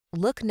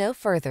Look no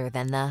further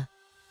than the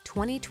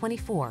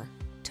 2024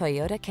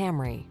 Toyota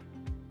Camry.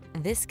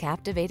 This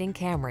captivating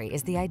Camry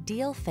is the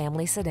ideal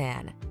family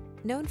sedan.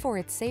 Known for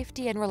its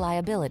safety and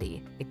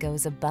reliability, it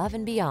goes above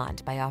and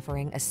beyond by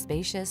offering a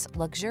spacious,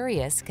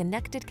 luxurious,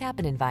 connected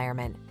cabin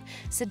environment,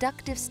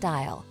 seductive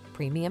style,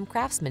 premium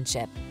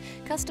craftsmanship,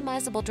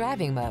 customizable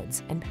driving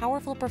modes, and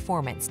powerful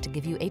performance to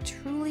give you a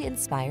truly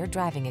inspired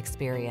driving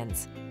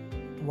experience.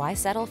 Why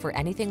settle for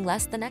anything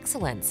less than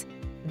excellence?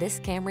 This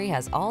Camry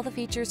has all the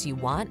features you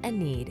want and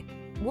need.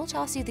 We'll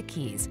toss you the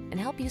keys and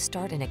help you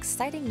start an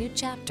exciting new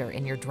chapter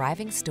in your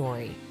driving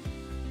story.